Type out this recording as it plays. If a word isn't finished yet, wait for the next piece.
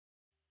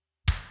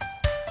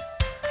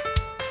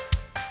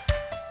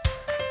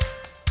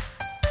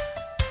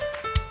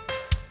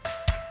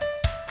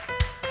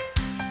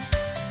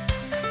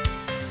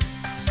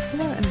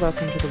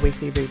welcome to the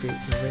weekly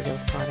ReBoot, your regular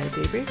Friday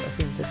debrief of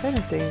things we've heard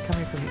and seen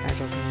coming from the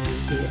Agile community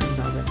here in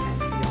Melbourne and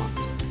beyond.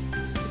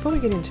 Before we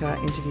get into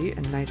our interview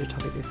and major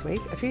topic this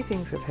week, a few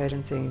things we've heard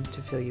and seen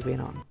to fill you in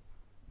on.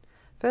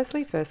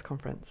 Firstly, First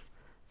Conference.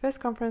 First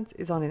Conference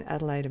is on in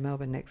Adelaide and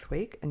Melbourne next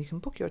week, and you can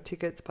book your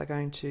tickets by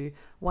going to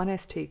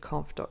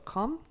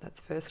 1stconf.com, that's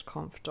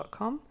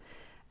firstconf.com.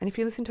 And if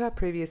you listen to our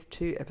previous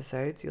 2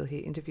 episodes, you'll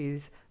hear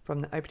interviews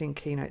from the opening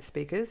keynote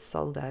speakers,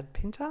 Soledad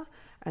Pinter,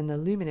 and the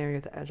luminary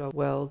of the Agile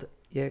world,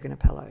 Jürgen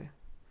Appello.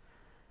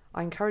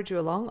 I encourage you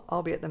along.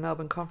 I'll be at the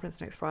Melbourne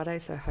conference next Friday,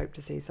 so hope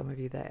to see some of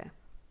you there.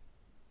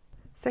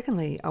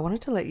 Secondly, I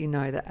wanted to let you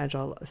know that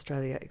Agile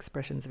Australia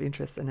expressions of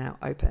interest are now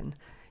open.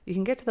 You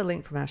can get to the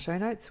link from our show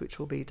notes, which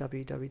will be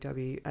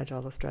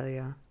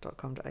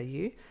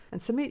www.agileaustralia.com.au,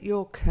 and submit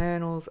your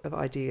kernels of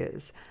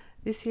ideas.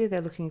 This year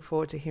they're looking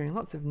forward to hearing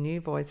lots of new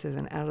voices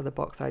and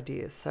out-of-the-box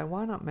ideas, so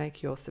why not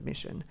make your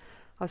submission?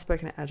 I've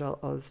spoken at Agile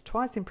Oz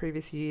twice in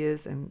previous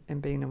years and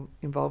been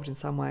involved in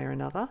some way or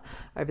another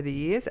over the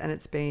years, and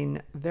it's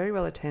been very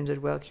well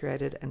attended, well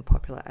curated and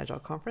popular Agile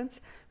conference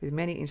with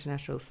many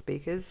international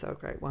speakers, so a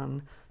great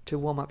one to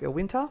warm up your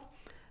winter.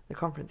 The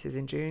conference is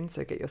in June,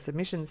 so get your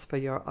submissions for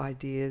your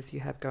ideas you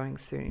have going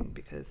soon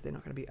because they're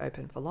not going to be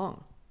open for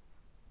long.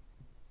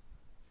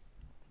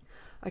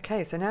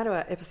 Okay, so now to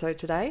our episode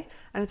today,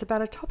 and it's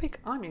about a topic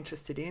I'm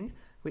interested in,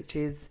 which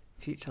is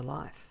future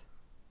life.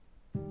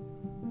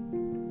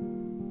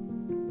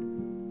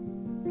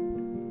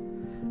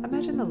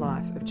 Imagine the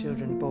life of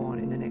children born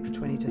in the next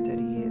 20 to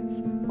 30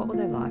 years. What will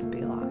their life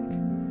be like?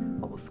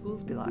 What will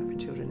schools be like for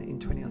children in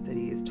 20 or 30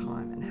 years'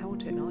 time, and how will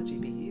technology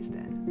be used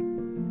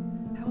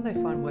then? How will they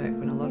find work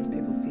when a lot of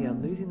people fear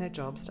losing their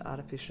jobs to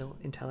artificial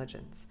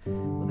intelligence?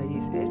 Will they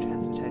use air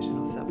transportation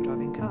or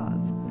self-driving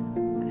cars?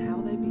 And how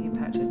will they be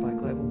impacted by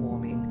global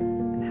warming,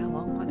 and how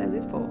long might they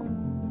live for?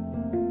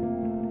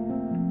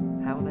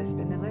 How will they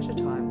spend their leisure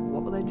time?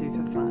 What will they do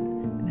for fun,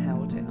 and how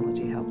will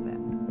technology help them?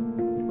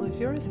 Well, if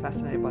you're as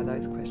fascinated by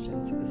those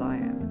questions as I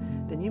am,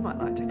 then you might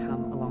like to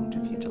come along to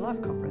Future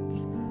Life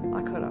Conference.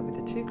 I caught up with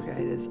the 2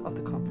 creators of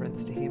the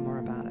conference to hear more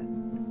about it.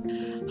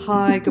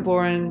 Hi,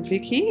 Gabor and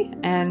Vicky,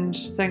 and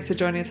thanks for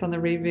joining us on the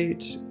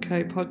ReBoot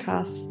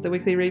co-podcast, the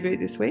weekly ReBoot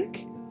this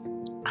week.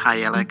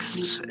 Hi,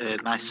 Alex.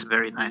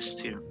 Very nice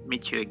to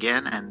meet you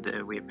again, and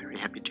we're very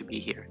happy to be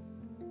here.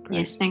 Great.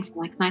 Yes, thanks,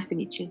 Alex. Nice to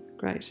meet you.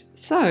 Great.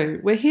 So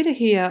we're here to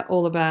hear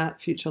all about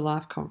Future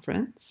Life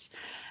Conference,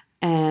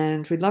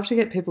 and we'd love to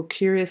get people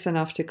curious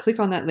enough to click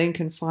on that link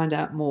and find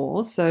out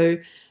more. So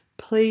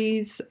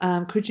please,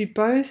 could you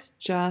both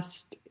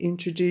just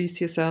introduce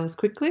yourselves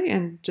quickly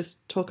and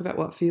just talk about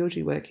what field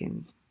you work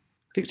in?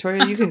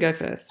 Victoria, you can go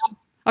first.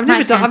 I've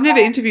never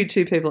interviewed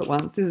 2 people at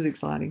once. This is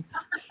exciting.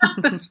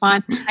 That's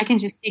fine. I can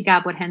just see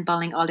Gabor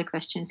handballing all the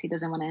questions he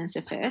doesn't want to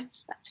answer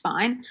first. That's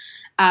fine.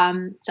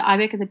 So I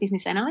work as a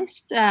business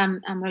analyst.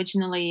 I'm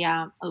originally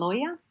a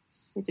lawyer,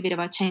 so it's a bit of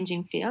a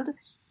changing field,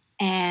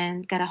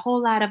 and got a whole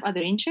lot of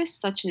other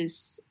interests, such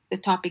as the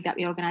topic that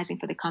we're organizing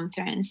for the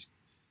conference.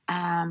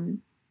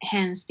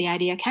 Hence, the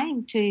idea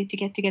came to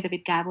get together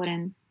with Gabor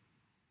and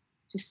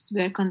just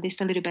work on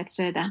this a little bit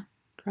further.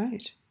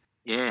 Great.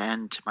 Yeah,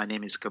 and my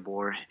name is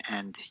Gabor,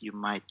 and you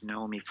might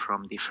know me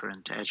from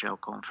different Agile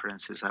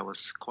conferences. I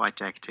was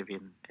quite active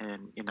in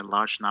a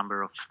large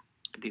number of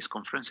these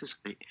conferences.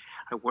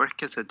 I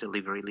work as a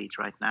delivery lead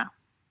right now,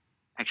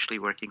 actually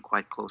working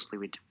quite closely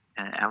with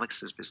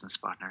Alex's business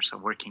partner. So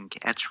I'm working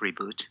at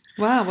ReBoot.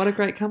 Wow, what a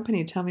great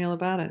company! Tell me all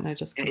about it. No,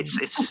 just kidding.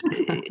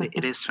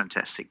 It is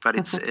fantastic, but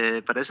it's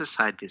but as a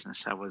side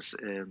business, I was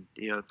I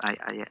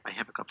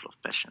have a couple of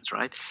passions,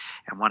 right?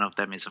 And one of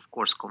them is, of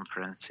course,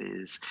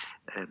 conferences,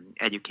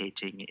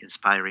 educating,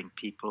 inspiring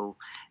people,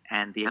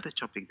 and the other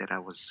topic that I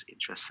was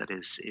interested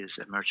is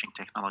emerging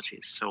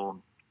technologies.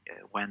 So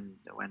when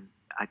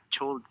I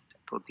told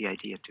the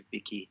idea to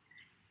Vicky,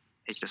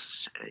 it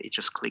just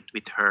clicked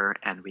with her,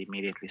 and we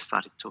immediately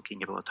started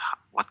talking about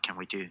what can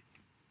we do.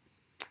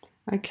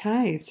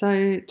 Okay,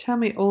 so tell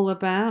me all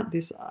about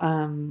this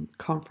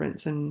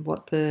conference and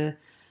what the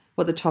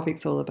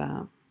topic's all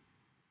about.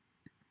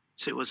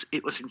 So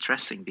it was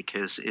interesting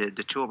because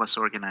the 2 of us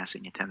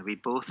organizing it, and we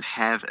both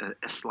have a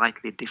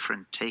slightly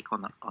different take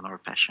on our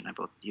passion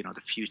about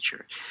the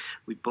future.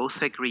 We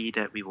both agree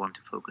that we want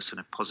to focus on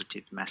a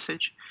positive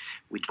message.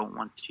 We don't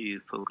want to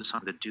focus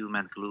on the doom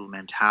and gloom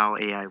and how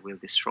AI will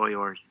destroy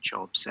our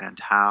jobs and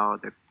how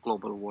the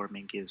global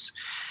warming is.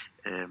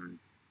 Of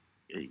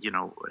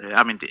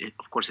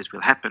course it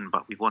will happen,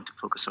 but we want to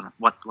focus on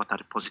what are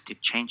the positive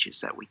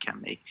changes that we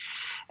can make.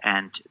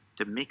 And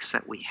the mix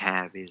that we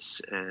have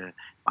is,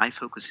 my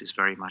focus is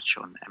very much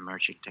on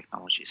emerging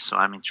technologies. So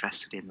I'm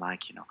interested in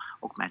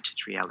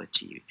augmented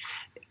reality,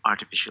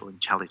 artificial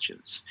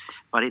intelligence,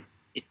 but it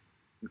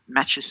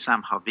matches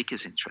somehow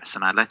Vicky's interest.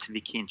 And I let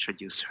Vicky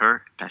introduce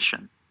her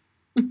passion.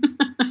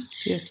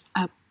 Yes.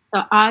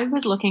 So I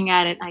was looking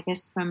at it, I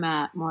guess, from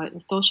a more the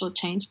social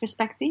change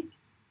perspective.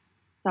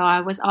 So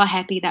I was all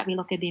happy that we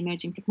look at the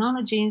emerging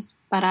technologies,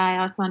 but I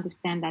also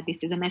understand that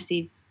this is a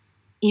massive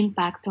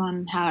impact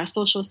on how our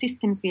social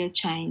systems will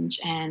change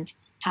and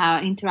how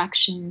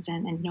interactions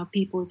and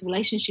people's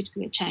relationships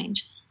will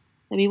change.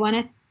 So we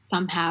wanted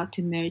somehow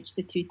to merge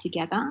the two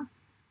together,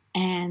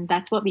 and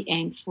that's what we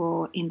aim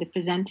for in the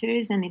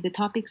presenters and in the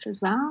topics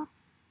as well.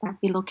 That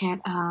we look at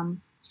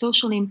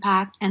social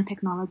impact and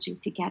technology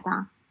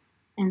together,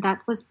 and that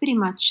was pretty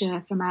much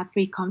from our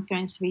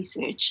pre-conference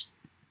research.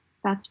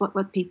 That's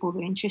what people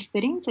were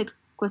interested in. So it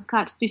was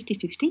quite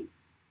 50-50.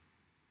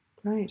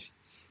 Great.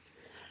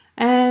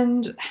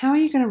 And how are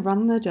you going to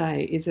run the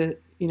day? Is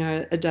it,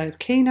 a day of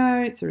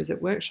keynotes, or is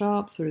it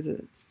workshops, or is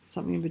it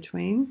something in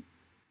between?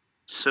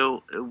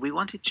 So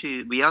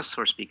we asked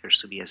our speakers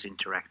to be as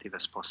interactive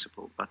as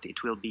possible, but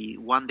it will be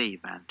one day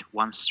event,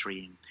 one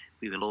stream.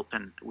 We will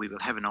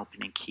have an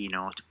opening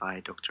keynote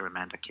by Dr.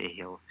 Amanda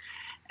Cahill,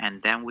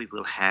 and then we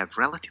will have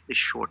relatively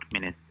short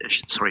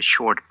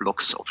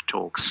blocks of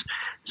talks.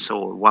 So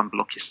one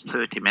block is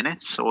 30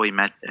 minutes. So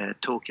a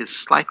talk is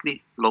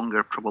slightly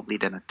longer probably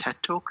than a TED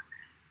talk,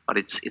 but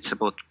it's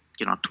about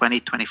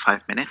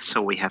 20-25 minutes.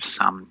 So we have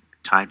some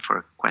time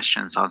for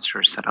questions,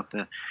 answers, set up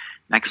the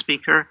next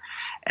speaker,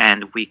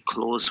 and we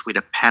close with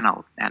a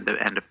panel, and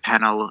the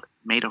panel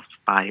made up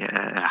by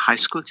a high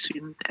school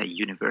student, a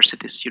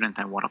university student,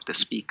 and one of the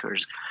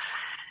speakers.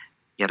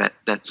 Yeah,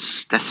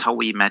 that's how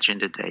we imagine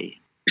the day.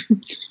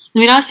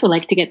 We'd also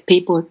like to get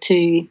people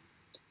to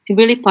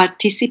really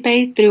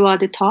participate throughout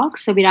the talk.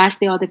 So we'd ask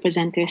the other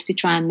presenters to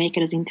try and make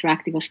it as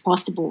interactive as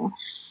possible.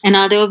 And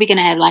although we're going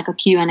to have like a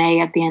Q&A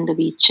at the end of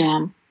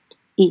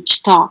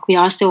each talk, we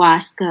also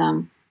ask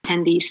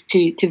attendees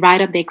to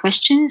write up their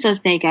questions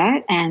as they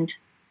go, and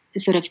to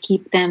sort of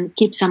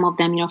keep some of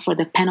them, for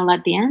the panel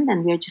at the end.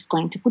 And we're just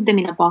going to put them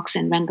in a box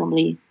and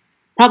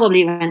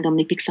probably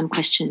randomly pick some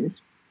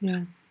questions.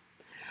 Yeah.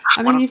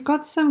 I mean, you've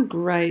got some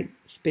great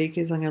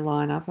speakers on your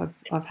lineup.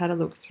 I've had a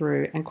look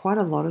through, and quite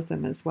a lot of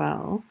them as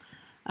well.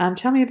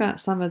 Tell me about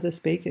some of the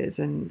speakers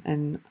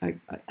and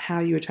how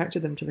you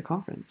attracted them to the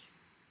conference.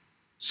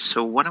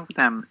 So one of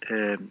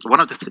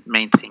the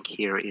main thing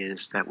here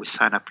is that we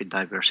sign up with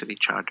Diversity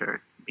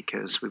Charter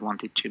because we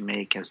wanted to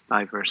make as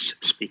diverse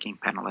speaking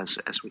panel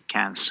as we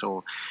can.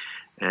 So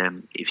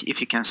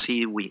if you can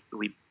see, we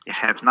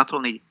have not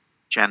only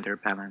gender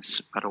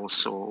balance, but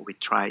also we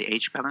try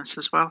age balance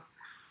as well.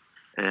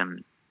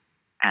 And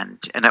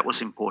that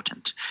was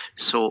important.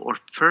 So our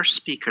first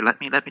speaker,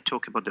 let me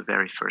talk about the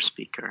very first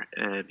speaker,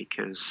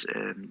 because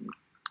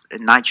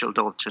Nigel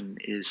Dalton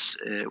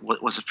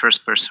was the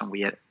first person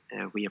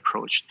we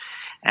approached,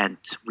 and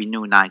we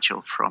knew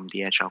Nigel from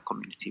the Agile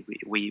community.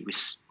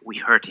 We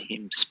heard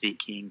him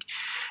speaking.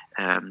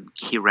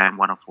 He ran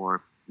one of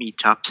our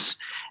meetups,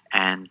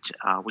 and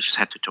we just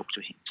had to talk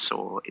to him.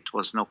 So it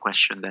was no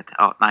question that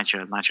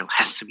Nigel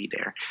has to be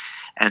there,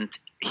 and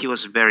he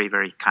was very,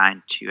 very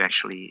kind to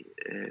actually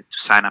to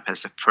sign up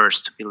as the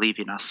first to believe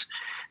in us.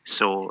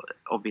 So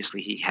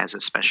obviously he has a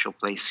special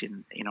place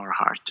in our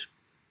heart.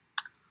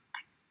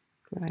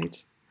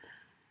 Great.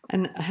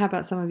 And how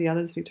about some of the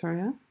others,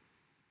 Victoria?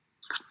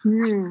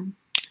 I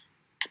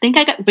think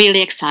I got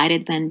really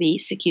excited when we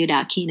secured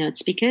our keynote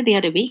speaker the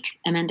other week,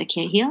 Amanda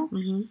Cahill.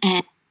 Mm-hmm.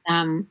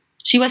 And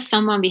she was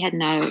someone we had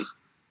no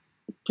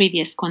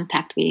previous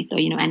contact with, or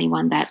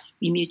anyone that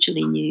we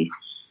mutually knew.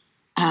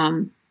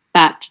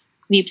 But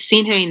we've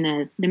seen her in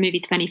the movie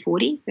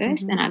 2040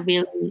 first, mm-hmm. and I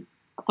really,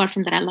 apart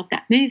from that, I love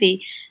that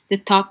movie. The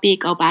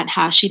topic about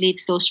how she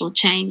leads social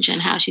change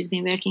and how she's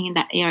been working in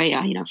that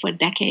area, for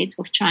decades,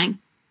 of trying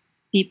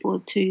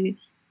people to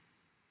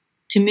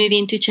move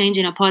into change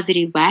in a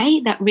positive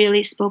way, that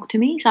really spoke to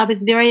me. So I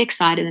was very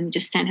excited, and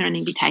just sent her an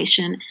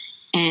invitation,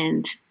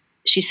 and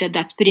she said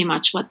that's pretty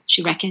much what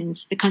she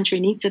reckons the country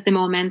needs at the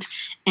moment,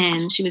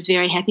 and she was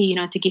very happy,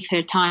 to give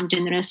her time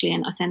generously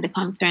and attend the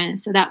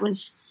conference. So that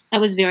was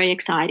very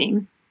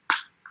exciting.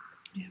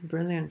 Yeah,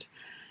 brilliant.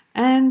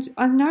 And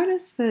I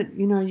noticed that,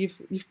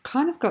 you've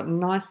kind of got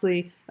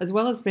nicely, as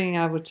well as being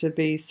able to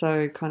be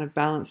so kind of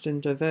balanced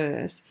and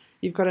diverse,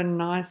 you've got a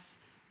nice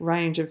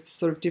range of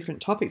sort of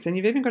different topics, and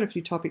you've even got a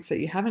few topics that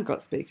you haven't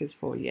got speakers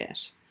for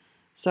yet.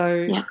 So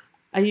yeah.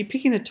 Are you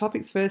picking the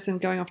topics first and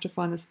going off to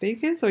find the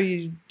speakers, or are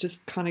you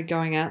just kind of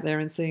going out there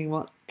and seeing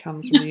what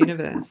comes from the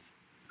universe?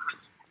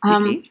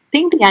 I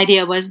think the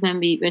idea was, when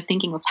we were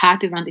thinking of how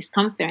to run this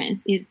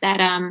conference, is that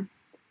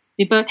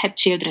we both have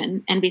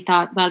children, and we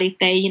thought, well, if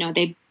they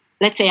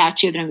let's say our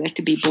children were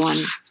to be born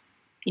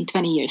in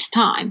 20 years'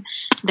 time,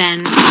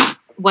 then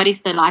what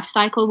is the life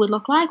cycle would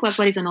look like? What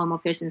is a normal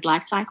person's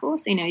life cycle?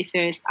 So,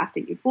 first after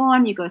you're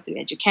born, you go through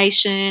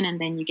education,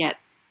 and then you get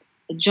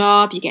a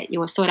job,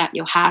 you sort out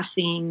your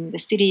housing, the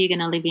city you're going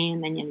to live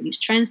in, then you use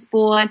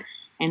transport,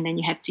 and then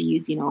you have to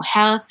use,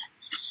 health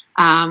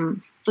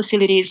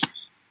facilities.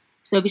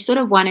 So we sort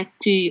of wanted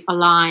to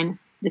align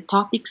the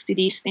topics to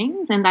these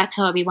things, and that's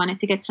how we wanted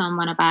to get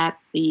someone about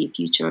the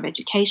future of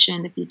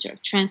education, the future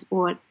of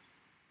transport,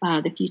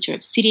 the future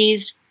of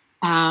cities.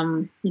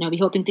 We're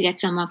hoping to get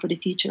someone for the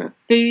future of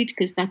food,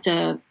 because that's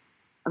a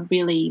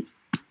really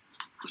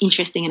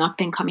interesting and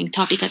up-and-coming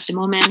topic at the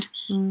moment.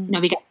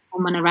 We got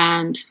someone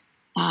around,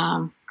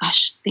 what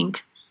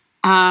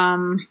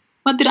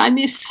did I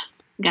miss,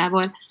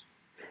 Gabor?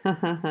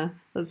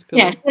 That's cool.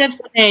 Yeah,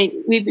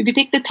 we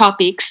pick the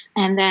topics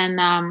and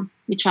then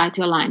we try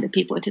to align the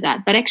people to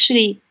that. But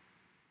actually,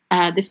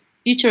 the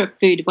future of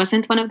food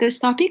wasn't one of those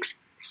topics.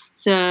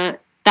 So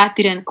that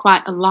didn't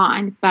quite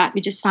align, but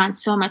we just found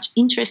so much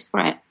interest for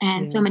it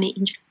and so many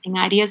interesting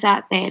ideas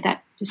out there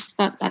that just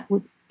thought that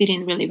would fit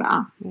in really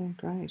well. Yeah,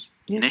 great.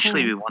 Yeah,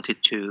 initially, we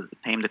wanted to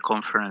name the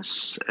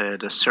conference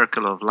the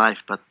Circle of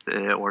Life, but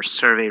our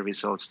survey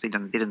results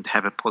didn't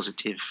have a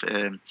positive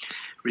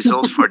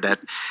result for that.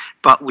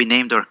 But we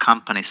named our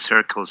company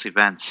Circles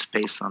Events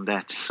based on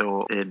that.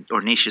 So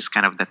our niche is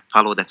kind of that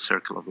follow that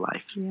circle of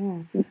life.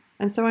 Yeah.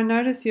 And so I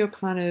notice you're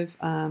kind of,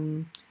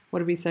 what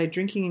do we say,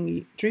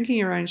 drinking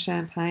your own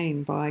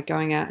champagne by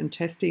going out and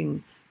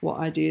testing what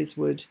ideas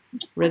would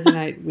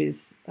resonate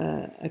with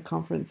a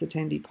conference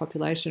attendee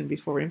population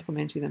before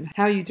implementing them.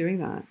 How are you doing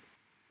that?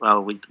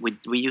 Well, we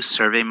use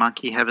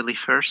SurveyMonkey heavily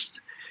first.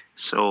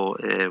 So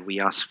we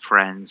ask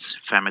friends,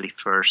 family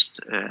first,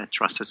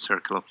 trusted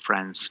circle of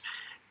friends.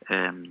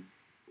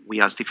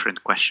 We ask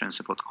different questions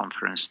about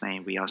conference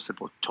name. We asked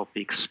about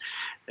topics.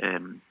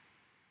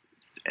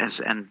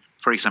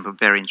 For example,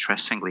 very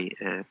interestingly,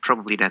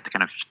 probably that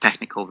kind of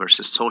technical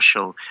versus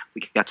social,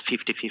 we got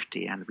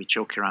 50-50, and we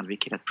joke around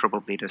Wiki that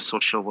probably the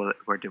social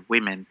were the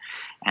women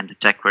and the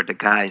tech were the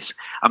guys.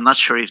 I'm not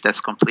sure if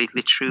that's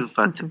completely true,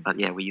 but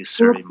yeah, we use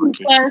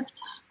SurveyMonkey.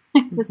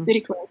 That's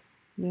pretty close.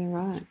 Yeah,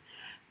 right.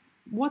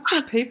 What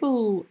sort of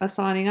people are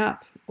signing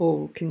up,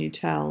 or can you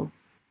tell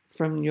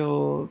from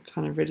your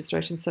kind of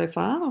registration so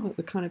far,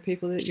 the kind of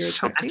people that you're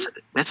attracting? So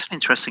that's an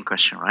interesting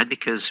question, right?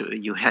 Because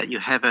you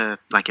have a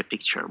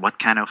picture. What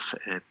kind of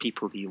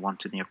people do you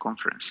want in your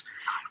conference?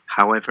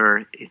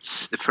 However,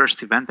 it's the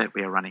first event that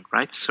we are running,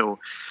 right? So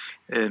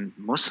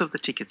most of the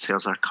ticket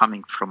sales are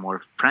coming from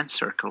our friend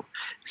circle.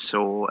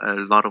 So a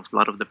lot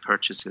of the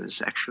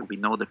purchases, actually, we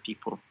know the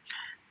people.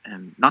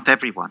 Not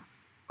everyone,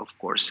 of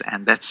course,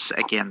 and that's,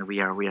 again, we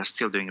are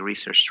still doing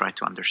research, try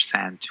to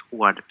understand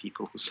who are the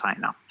people who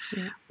sign up,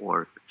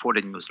 or for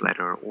the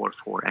newsletter, or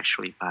for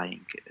actually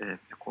buying a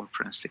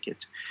conference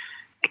ticket.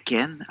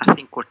 Again, I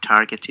think our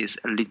target is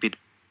a little bit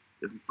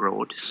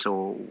broad,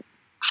 so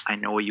I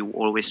know you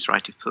always try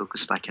to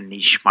focus like a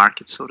niche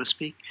market, so to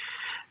speak.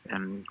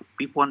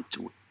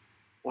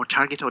 Our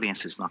target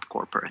audience is not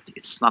corporate,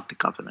 it's not the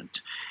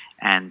government.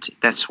 And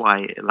that's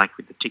why, like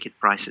with the ticket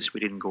prices, we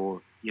didn't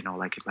go,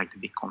 like the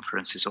big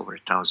conferences over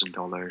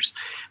 $1,000.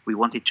 We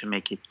wanted to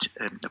make it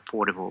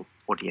affordable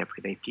for the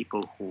everyday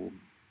people who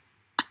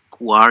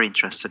are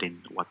interested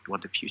in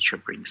what the future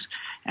brings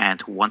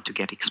and who want to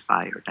get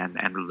inspired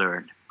and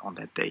learn on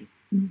that day.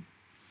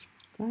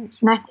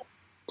 Great. And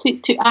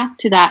to add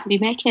to that, we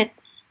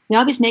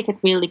always make it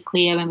really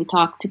clear when we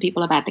talk to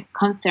people about the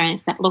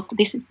conference that, look,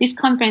 this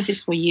conference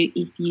is for you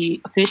if you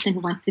a person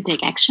who wants to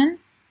take action,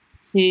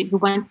 who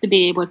wants to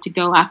be able to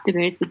go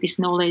afterwards with this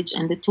knowledge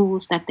and the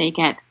tools that they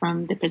get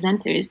from the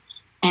presenters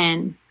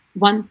and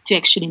want to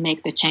actually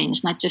make the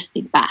change, not just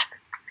sit back.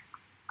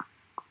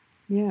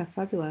 Yeah,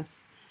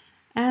 fabulous.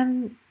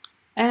 And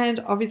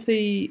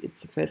obviously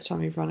it's the first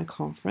time you've run a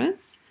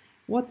conference.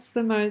 What's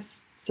the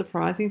most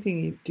surprising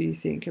thing do you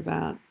think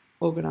about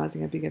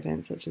organising a big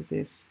event such as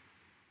this?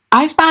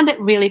 I found it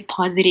really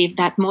positive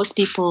that most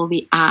people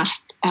we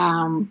asked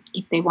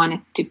if they wanted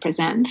to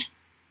present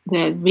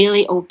were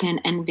really open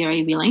and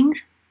very willing,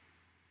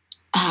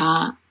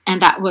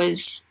 and that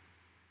was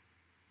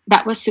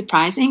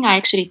surprising. I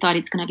actually thought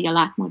it's going to be a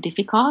lot more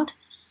difficult,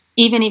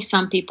 even if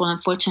some people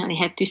unfortunately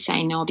had to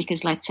say no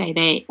because, let's say,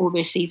 they're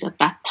overseas at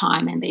that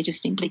time and they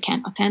just simply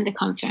can't attend the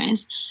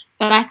conference.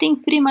 But I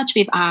think pretty much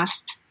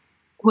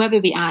whoever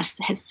we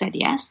asked has said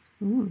yes.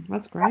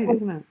 That's great,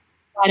 isn't it?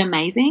 Quite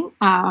amazing.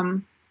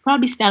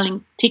 Probably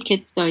selling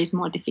tickets, though, is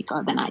more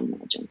difficult than I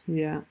imagined.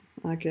 Yeah,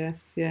 I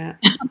guess, yeah.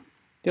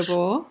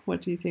 Gabor,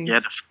 what do you think? Yeah,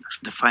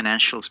 the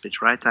financials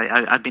bit, right?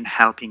 I've been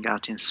helping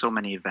out in so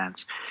many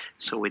events.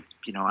 So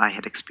I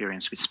had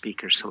experience with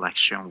speaker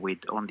selection,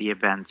 on the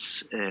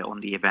events,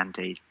 on the event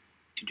day,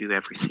 to do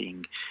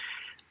everything.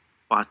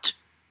 But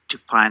to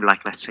find,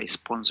 let's say,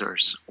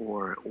 sponsors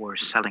or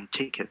selling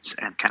tickets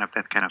and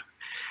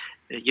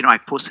I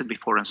posted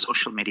before on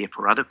social media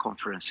for other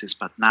conferences,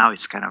 but now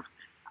it's kind of,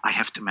 I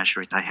have to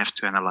measure it. I have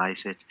to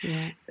analyze it.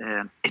 Yeah.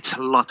 It's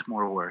a lot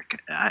more work.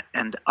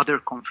 And other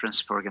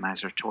conference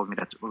organizer told me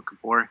that,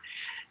 Gabor,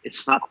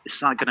 it's not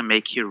going to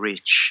make you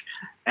rich,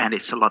 and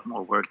it's a lot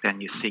more work than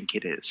you think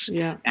it is.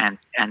 Yeah. And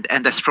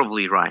that's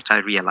probably right. I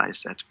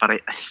realize that, but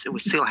we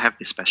still have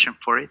this passion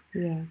for it.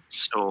 Yeah.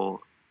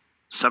 So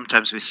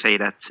sometimes we say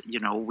that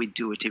we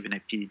do it even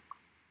if we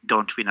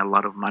don't win a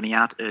lot of money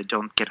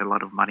don't get a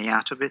lot of money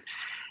out of it,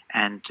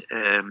 and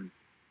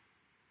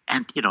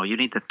you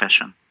need that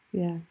passion.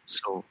 Yeah.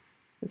 So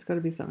it's got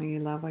to be something you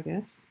love, I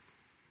guess.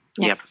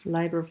 Yep.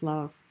 Labour of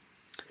love.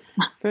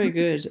 Very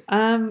good.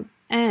 And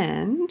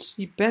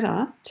you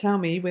better tell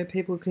me where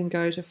people can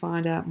go to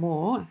find out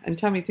more, and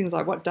tell me things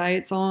like what day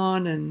it's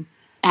on.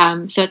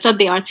 And so it's at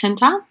the Art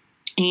Centre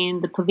in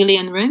the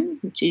Pavilion Room,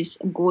 which is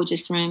a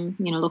gorgeous room,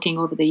 looking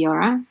over the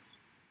Yarra.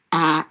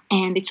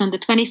 And it's on the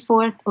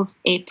 24th of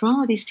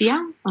April this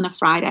year on a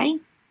Friday.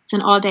 It's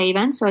an all-day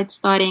event, so it's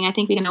starting, I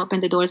think we're going to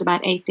open the doors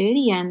about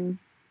 8:30 and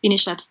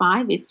finish at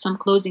 5 with some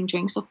closing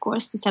drinks, of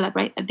course, to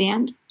celebrate at the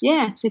end.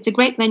 Yeah, so it's a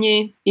great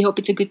venue. We hope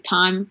it's a good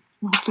time.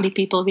 Hopefully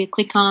people will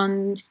click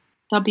on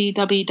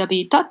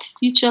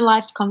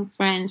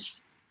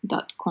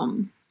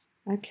www.futurelifeconference.com.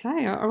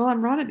 Okay, well,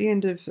 I'm right at the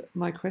end of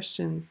my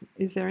questions.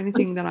 Is there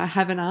anything that I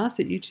haven't asked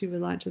that you two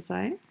would like to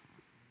say?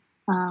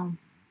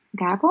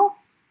 Gabor?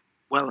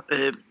 Well,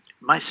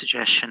 my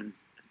suggestion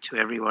to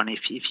everyone,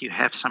 if you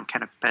have some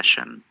kind of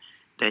passion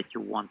that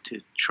you want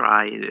to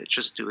try,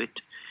 just do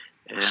it.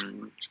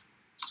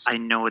 I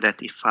know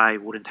that if I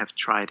wouldn't have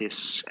tried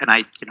this, and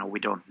we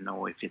don't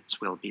know if it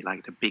will be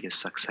like the biggest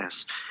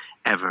success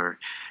ever,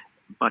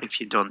 but if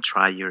you don't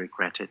try, you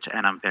regret it.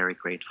 And I'm very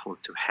grateful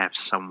to have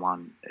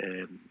someone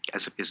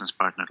as a business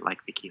partner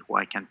like Vicky who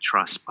I can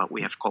trust, but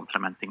we have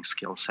complementing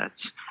skill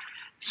sets.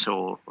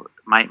 So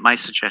my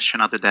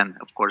suggestion, other than,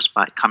 of course,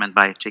 come and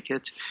buy a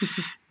ticket,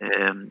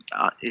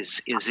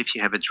 is if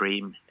you have a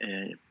dream,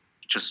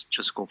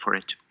 just go for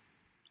it.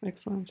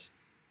 Excellent.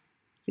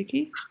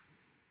 Vicky?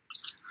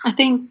 I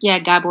think,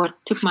 Gabor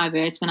took my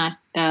words when I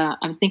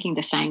was thinking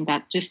the same,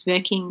 that just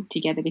working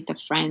together with a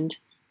friend,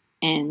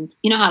 and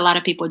you know how a lot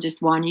of people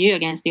just warn you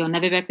against, you'll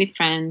never work with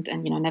friends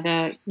and,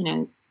 never,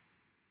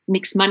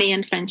 mix money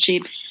and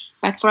friendship.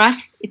 But for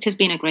us, it has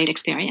been a great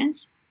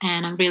experience.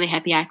 And I'm really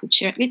happy I could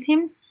share it with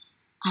him.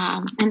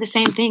 And the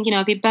same thing,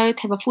 we both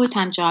have a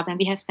full-time job and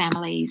we have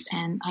families.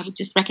 And I would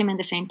just recommend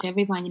the same to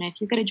everyone. If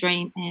you've got a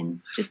dream,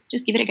 and just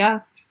give it a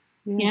go.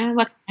 Yeah.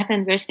 What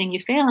happened? Worst thing, you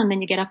fail, and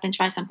then you get up and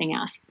try something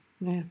else.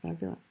 Yeah,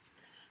 fabulous.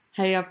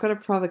 Hey, I've got a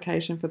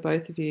provocation for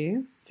both of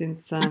you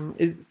since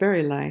it's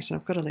very late and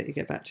I've got to let you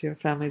get back to your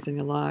families and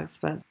your lives.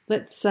 But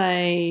let's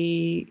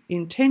say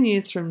in 10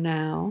 years from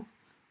now,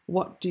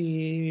 what do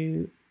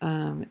you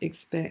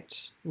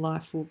expect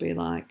life will be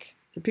like?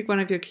 So pick one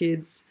of your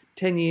kids,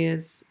 10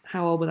 years,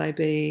 how old will they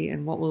be,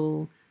 and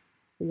what's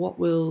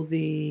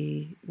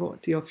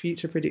your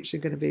future prediction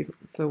going to be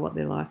for what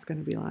their life's going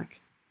to be like?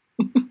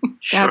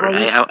 Sure.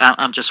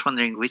 I'm just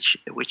wondering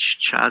which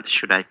child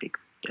should I pick.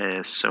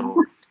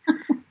 So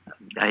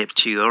I have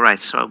two. All right.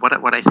 So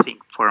what I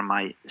think for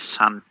my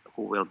son,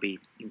 who will be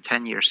in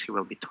 10 years, he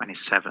will be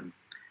 27,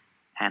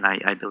 and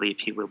I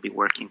believe he will be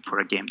working for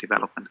a game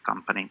development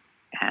company.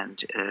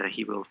 And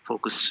he will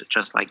focus,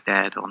 just like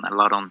that, on a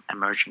lot on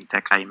emerging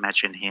tech. I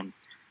imagine him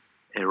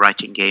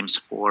writing games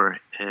for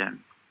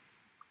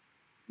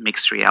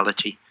mixed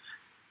reality,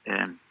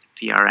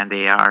 VR and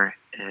AR.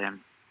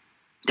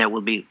 That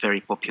will be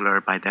very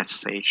popular by that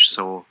stage.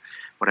 So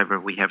whatever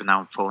we have now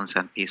on phones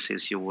and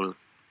PCs, you will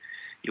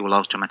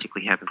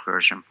automatically have a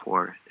version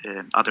for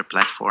other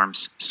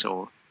platforms.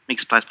 So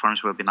mixed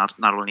platforms will be not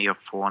only a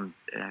phone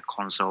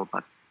console,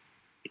 but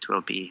it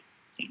will be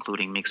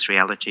including mixed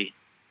reality.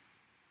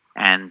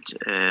 And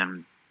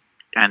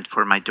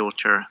for my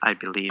daughter, I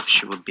believe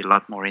she would be a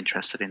lot more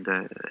interested in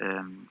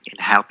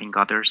helping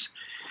others.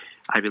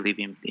 I believe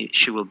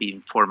she will be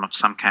in form of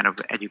some kind of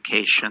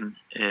education,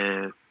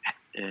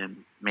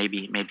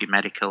 maybe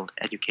medical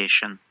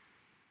education,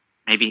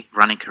 maybe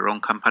running her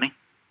own company,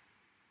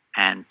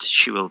 and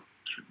she will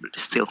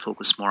still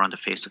focus more on the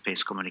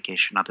face-to-face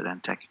communication other than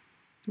tech.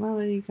 Well,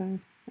 there you go.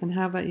 And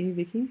how about you,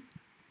 Vicky?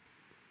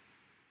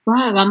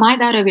 Well, my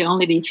daughter will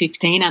only be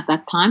 15 at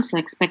that time, so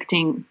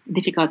expecting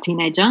difficult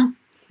teenager.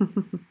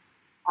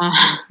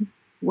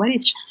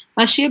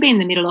 She'll be in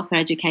the middle of her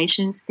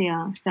education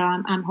still. So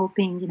I'm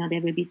hoping,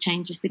 there will be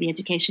changes to the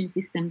education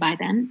system by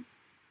then.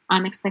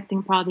 I'm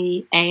expecting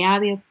probably AI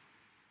will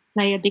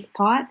play a big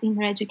part in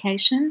her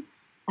education,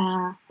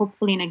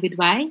 hopefully in a good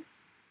way.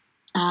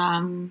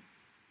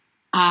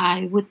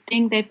 I would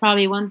think they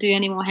probably won't do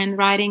any more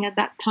handwriting at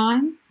that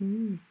time.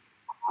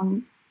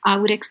 I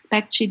would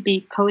expect she'd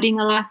be coding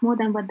a lot more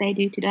than what they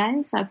do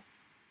today. So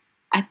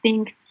I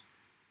think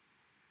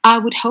I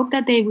would hope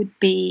that they would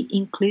be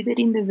included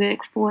in the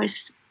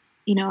workforce,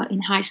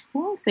 in high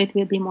school. So it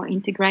will be more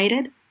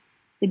integrated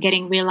to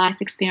getting real life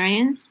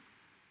experience.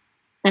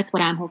 That's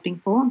what I'm hoping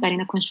for, but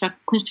in a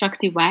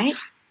constructive way.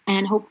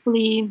 And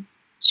hopefully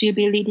she'll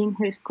be leading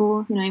her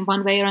school, in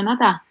one way or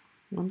another.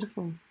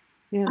 Wonderful.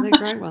 Yeah, they're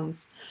great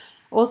ones.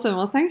 Awesome.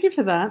 Well, thank you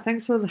for that.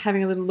 Thanks for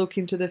having a little look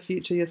into the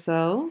future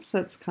yourselves.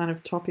 That's kind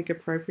of topic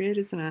appropriate,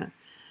 isn't it?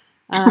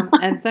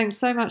 And thanks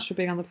so much for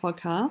being on the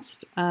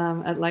podcast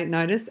at late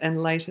notice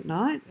and late at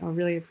night. I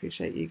really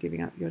appreciate you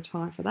giving up your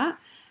time for that.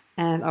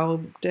 And I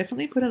will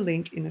definitely put a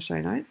link in the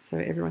show notes so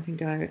everyone can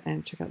go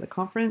and check out the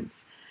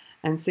conference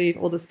and see if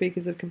all the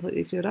speakers have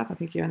completely filled up. I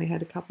think you only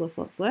had a couple of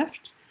slots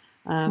left.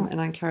 And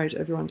I encourage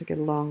everyone to get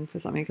along for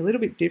something a little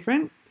bit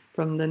different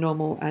from the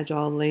normal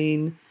agile,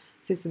 lean,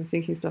 systems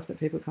thinking stuff that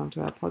people come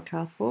to our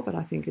podcast for, but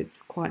I think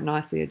it's quite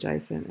nicely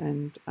adjacent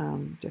and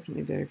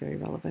definitely very, very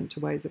relevant to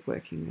ways of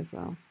working as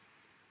well.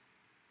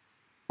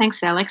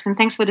 Thanks, Alex, and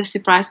thanks for the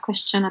surprise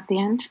question at the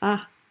end.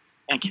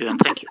 Thank you, and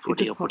thank you for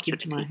the opportunity. It just popped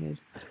into my head.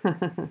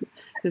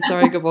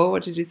 Sorry, Gabor,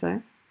 what did you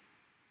say?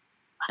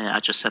 I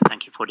just said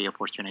thank you for the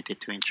opportunity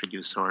to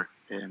introduce our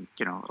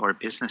our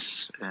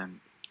business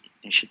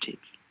initiative.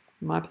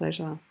 My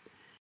pleasure.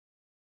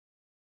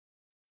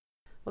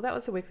 Well, that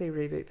was the weekly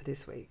reboot for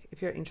this week. If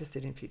you're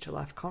interested in Future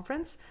Life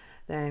Conference,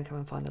 then come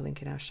and find the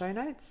link in our show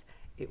notes.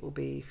 It will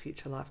be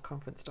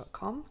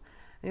futurelifeconference.com.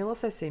 And you'll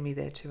also see me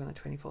there too on the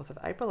 24th of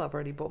April. I've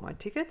already bought my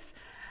tickets.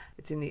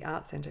 It's in the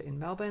Arts Centre in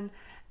Melbourne.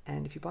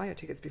 And if you buy your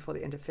tickets before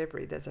the end of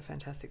February, there's a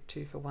fantastic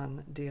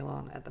 2-for-1 deal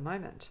on at the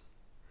moment.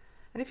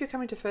 And if you're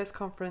coming to First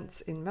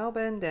Conference in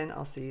Melbourne, then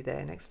I'll see you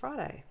there next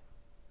Friday.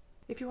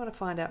 If you want to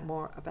find out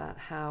more about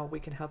how we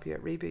can help you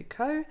at Reboot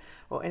Co.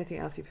 or anything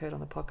else you've heard on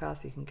the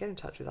podcast, you can get in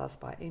touch with us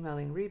by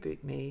emailing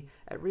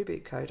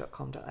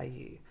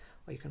rebootme@rebootco.com.au.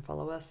 Or you can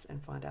follow us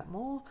and find out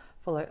more.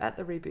 Follow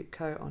 @the Reboot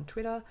Co on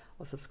Twitter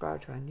or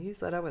subscribe to our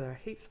newsletter where there are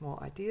heaps more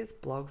ideas,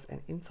 blogs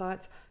and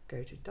insights.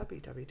 Go to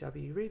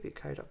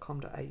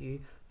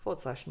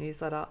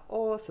www.rebootco.com.au/newsletter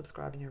or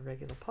subscribe in your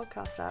regular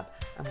podcast app,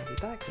 and we'll be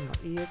back in your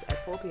ears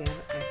at 4 p.m.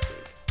 next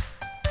week.